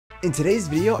In today's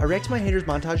video, I react to My Haters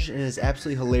Montage and it is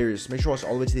absolutely hilarious. Make sure to watch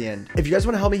all the way to the end. If you guys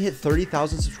want to help me hit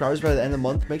 30,000 subscribers by the end of the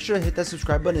month, make sure to hit that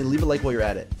subscribe button and leave a like while you're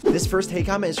at it. This first hate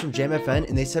comment is from JamFN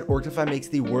and they said Orcedify makes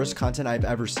the worst content I've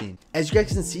ever seen. As you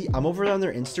guys can see, I'm over on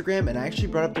their Instagram and I actually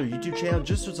brought up their YouTube channel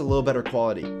just so it's a little better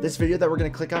quality. This video that we're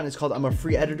going to click on is called I'm a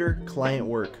Free Editor, Client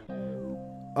Work.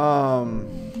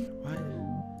 What?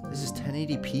 This is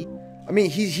 1080p? I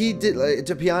mean, he did, like,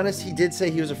 to be honest, he did say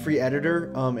he was a free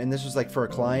editor, and this was like for a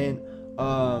client.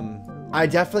 I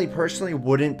definitely personally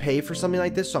wouldn't pay for something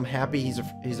like this, so I'm happy he's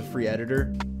a free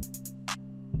editor.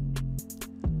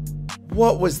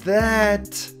 What was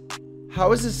that?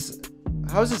 How is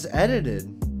this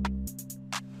edited?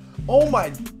 Oh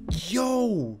my,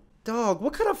 yo, dog,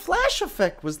 what kind of flash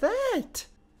effect was that?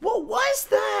 What was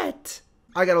that?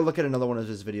 I gotta look at another one of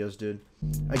his videos, dude.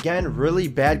 Again, really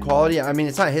bad quality. I mean,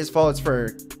 it's not his fault, it's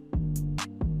for...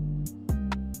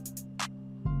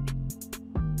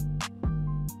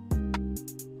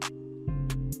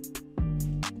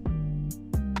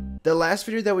 The last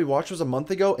video that we watched was a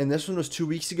month ago, and this one was 2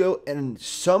 weeks ago, and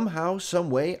somehow, some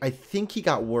way, I think he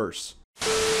got worse.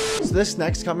 So this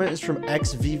next comment is from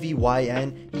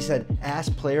XVVYN. He said, ass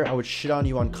player, I would shit on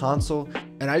you on console.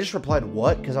 And I just replied,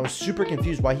 what? Because I was super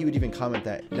confused why he would even comment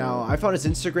that. Now, I found his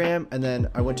Instagram, and then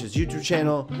I went to his YouTube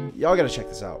channel. Y'all gotta check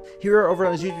this out. Here over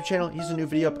on his YouTube channel, he has a new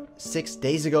video up 6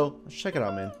 days ago. Let's check it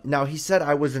out, man. Now, he said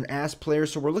I was an ass player,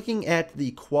 so we're looking at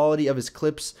the quality of his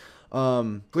clips.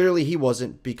 Clearly he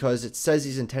wasn't, because it says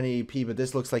he's in 1080p, but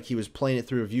this looks like he was playing it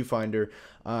through a viewfinder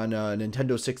on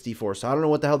Nintendo 64. So I don't know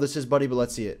what the hell this is, buddy, but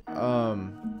let's see it.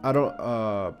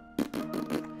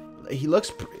 He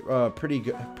looks pretty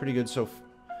good. So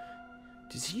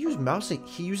does he use mouse and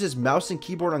he uses mouse and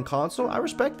keyboard on console? I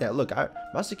respect that. Look,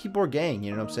 mouse and keyboard gang,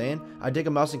 you know what I'm saying? I dig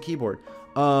a mouse and keyboard.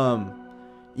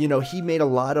 You know, he made a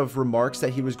lot of remarks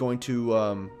that he was going to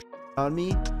on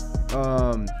me.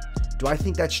 Do I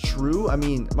think that's true? I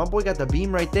mean, my boy got the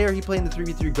beam right there. He playing the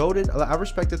 3v3 goated. I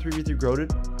respect the 3v3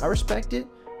 goated. I respect it.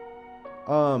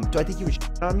 Do I think he was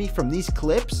on me from these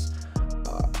clips?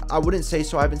 I wouldn't say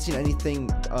so. I haven't seen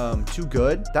anything too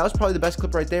good. That was probably the best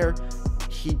clip right there.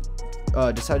 He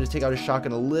decided to take out his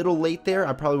shotgun a little late there.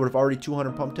 I probably would have already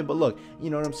 200 pumped him, but look,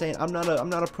 you know what I'm saying? I'm not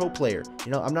a pro player.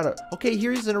 You know, I'm not a, okay,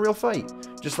 here he's in a real fight.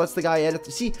 Just lets the guy edit.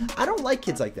 See, I don't like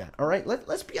kids like that. All right,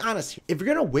 let's be honest here. If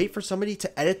you're gonna wait for somebody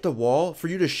to edit the wall for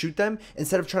you to shoot them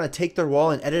instead of trying to take their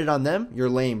wall and edit it on them, you're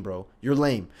lame, bro. You're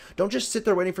lame. Don't just sit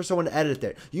there waiting for someone to edit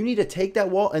there. You need to take that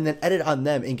wall and then edit on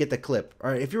them and get the clip. All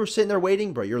right, if you were sitting there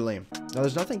waiting, bro, you're lame. Now,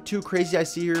 there's nothing too crazy I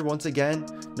see here. Once again,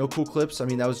 no cool clips. I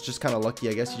mean, that was just kind of lucky,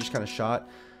 I guess. He just kind of shot.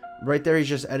 Right there, he's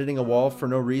just editing a wall for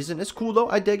no reason. It's cool, though.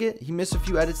 I dig it. He missed a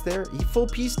few edits there. He full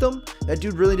pieced them. That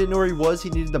dude really didn't know where he was. He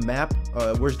needed the map.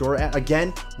 Where's Dora at?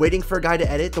 Again, waiting for a guy to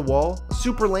edit the wall.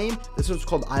 Super lame. This one's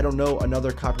called I Don't Know,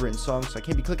 another copywritten song, so I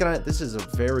can't be clicking on it. This is a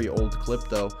very old clip,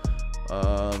 though.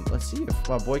 Let's see if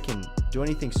my boy can do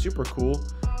anything super cool.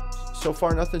 So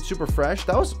far, nothing super fresh.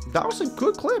 That was a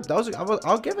good clip.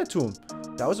 I'll give it to him.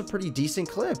 That was a pretty decent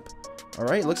clip. All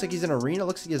right, looks like he's in arena.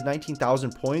 Looks like he has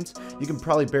 19,000 points. You can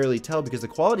probably barely tell because the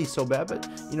quality's so bad, but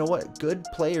you know what? Good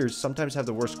players sometimes have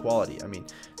the worst quality. I mean,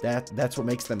 that's what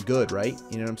makes them good, right?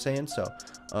 You know what I'm saying? So,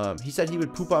 he said he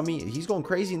would poop on me. He's going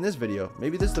crazy in this video.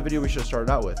 Maybe this is the video we should have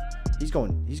started out with. He's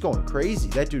going crazy.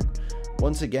 That dude,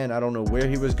 once again, I don't know where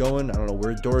he was going. I don't know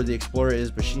where Dora the Explorer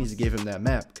is, but she needs to give him that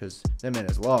map because that man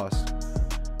is lost.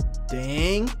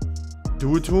 Dang.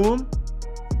 Do it to him.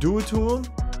 Do it to him.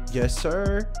 Yes,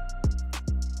 sir.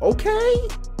 Okay,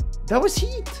 that was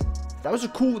heat. That was a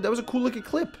cool looking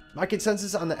clip. My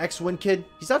consensus on the X-Win kid,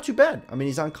 he's not too bad. I mean,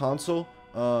 he's on console,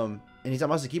 and he's on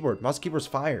mouse and keyboard. Mouse and keyboard's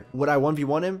fire. Would I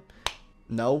 1v1 him?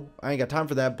 No, I ain't got time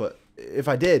for that, but if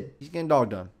I did, he's getting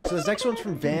dogged on. So this next one's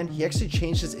from Van. He actually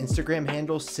changed his Instagram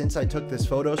handle since I took this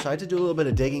photo, so I had to do a little bit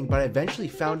of digging, but I eventually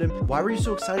found him. Why were you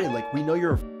so excited? Like, we know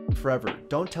you're forever.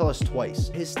 Don't tell us twice.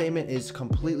 His statement is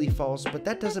completely false, but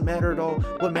that doesn't matter at all.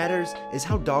 What matters is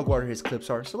how dog water his clips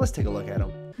are, so let's take a look at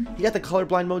him. He got the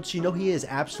colorblind mode, so you know he is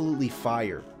absolutely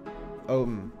fire.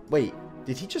 Wait,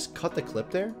 did he just cut the clip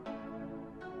there?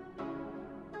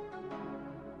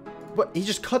 What? He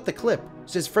just cut the clip.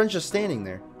 So his friend's just standing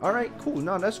there. All right, cool.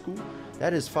 No, that's cool.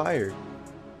 That is fire.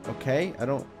 Okay, I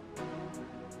don't...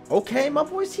 Okay, my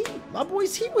boy's heat. My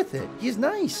boy's heat with it. He's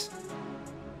nice.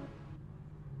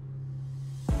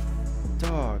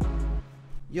 Dog.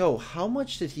 Yo, how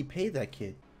much did he pay that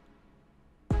kid?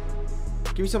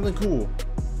 Give me something cool.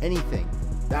 Anything.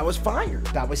 That was fire.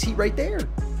 That was heat right there.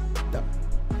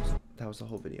 That was the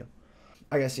whole video.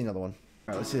 I gotta see another one.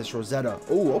 All right, let's see this Rosetta.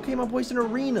 Oh, okay, my boy's in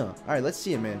arena. All right, let's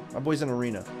see it, man. My boy's in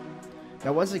arena.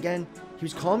 Now, once again, He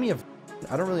was calling me a.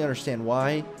 I don't really understand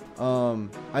why.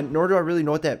 Nor do I really know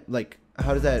what that, like,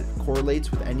 how does that correlates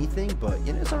with anything. But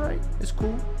you know, it's all right. It's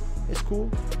cool. It's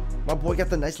cool. My boy got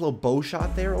the nice little bow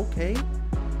shot there. Okay.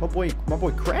 My boy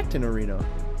cracked in arena.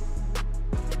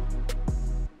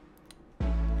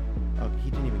 Oh, he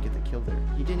didn't even get the kill there.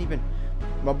 He didn't even.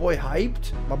 My boy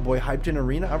hyped. My boy hyped in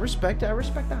arena. I respect it. I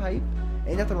respect the hype.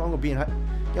 Ain't nothing wrong with being hyped.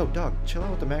 Yo, dog, chill out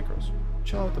with the macros.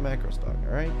 Chill out with the macros, dog.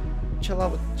 All right. Chill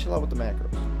out with the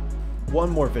macros. One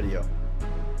more video.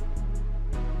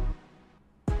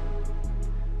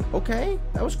 Okay,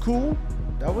 that was cool.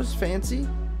 That was fancy.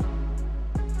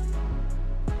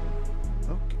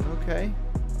 Okay.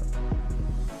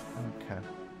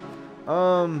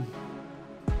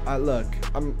 Look,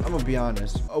 I'm gonna be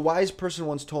honest. A wise person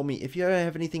once told me, if you don't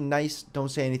have anything nice, don't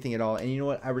say anything at all. And you know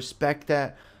what? I respect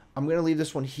that. I'm gonna leave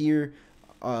this one here.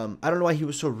 I don't know why he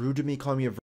was so rude to me, calling me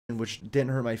a virgin, which didn't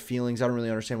hurt my feelings. I don't really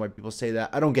understand why people say that.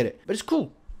 I don't get it, but it's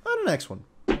cool. On the next one.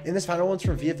 And this final one's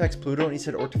from VFX Pluto, and he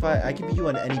said, Orcedify, I can beat you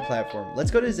on any platform. Let's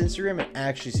go to his Instagram and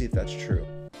actually see if that's true.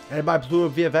 And by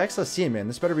Pluto VFX, let's see it, man.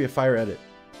 This better be a fire edit.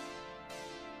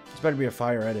 This better be a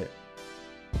fire edit.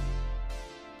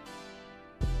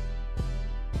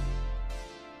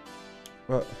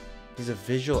 Well, he's a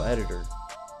visual editor.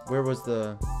 Where was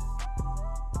the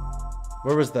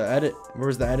edit? Where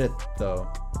was the edit though?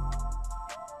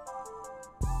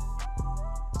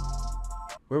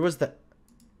 Where was the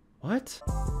what?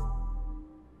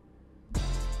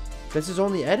 That's his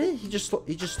only edit? He just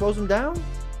slows him down?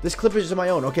 This clip is my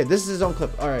own. Okay, this is his own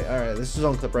clip. All right. This is his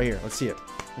own clip right here. Let's see it.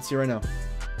 Let's see it right now.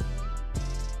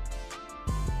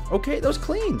 Okay, that was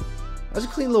clean. That was a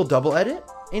clean little double edit.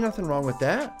 Ain't nothing wrong with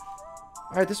that.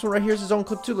 All right, this one right here is his own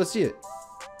clip too. Let's see it.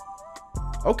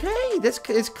 Okay, it's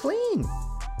clean.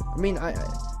 I mean,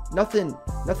 nothing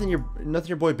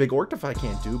your boy Big Orcedify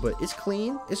can't do, but it's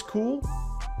clean. It's cool.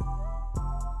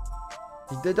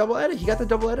 He did double edit. He got the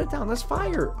double edit down. That's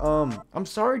fire. I'm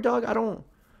sorry, dog. I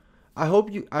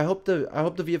hope the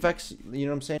VFX, you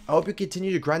know what I'm saying? I hope you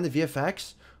continue to grind the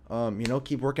VFX. You know,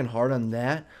 keep working hard on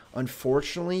that.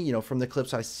 Unfortunately, you know, from the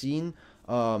clips I've seen,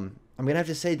 I'm gonna have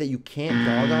to say that you can't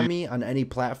dog on me on any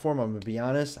platform. I'm gonna be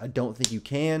honest. I don't think you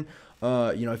can.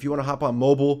 You know, if you want to hop on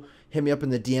mobile, hit me up in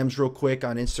the DMs real quick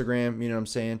on Instagram. You know what I'm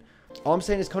saying? All I'm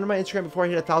saying is come to my Instagram before I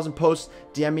hit 1,000 posts.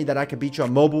 DM me that I can beat you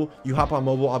on mobile. You hop on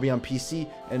mobile, I'll be on PC,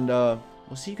 and we'll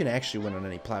see you can actually win on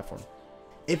any platform.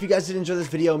 If you guys did enjoy this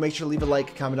video, make sure to leave a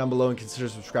like, comment down below, and consider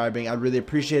subscribing. I'd really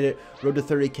appreciate it. Road to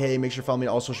 30K. Make sure to follow me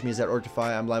on all social medias at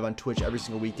Orcedify. I'm live on Twitch every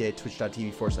single weekday at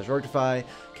twitch.tv/Orcedify.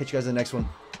 Catch you guys in the next one.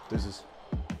 Deuces.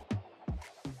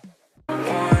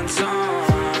 One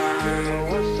time,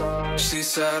 she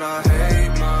said I hate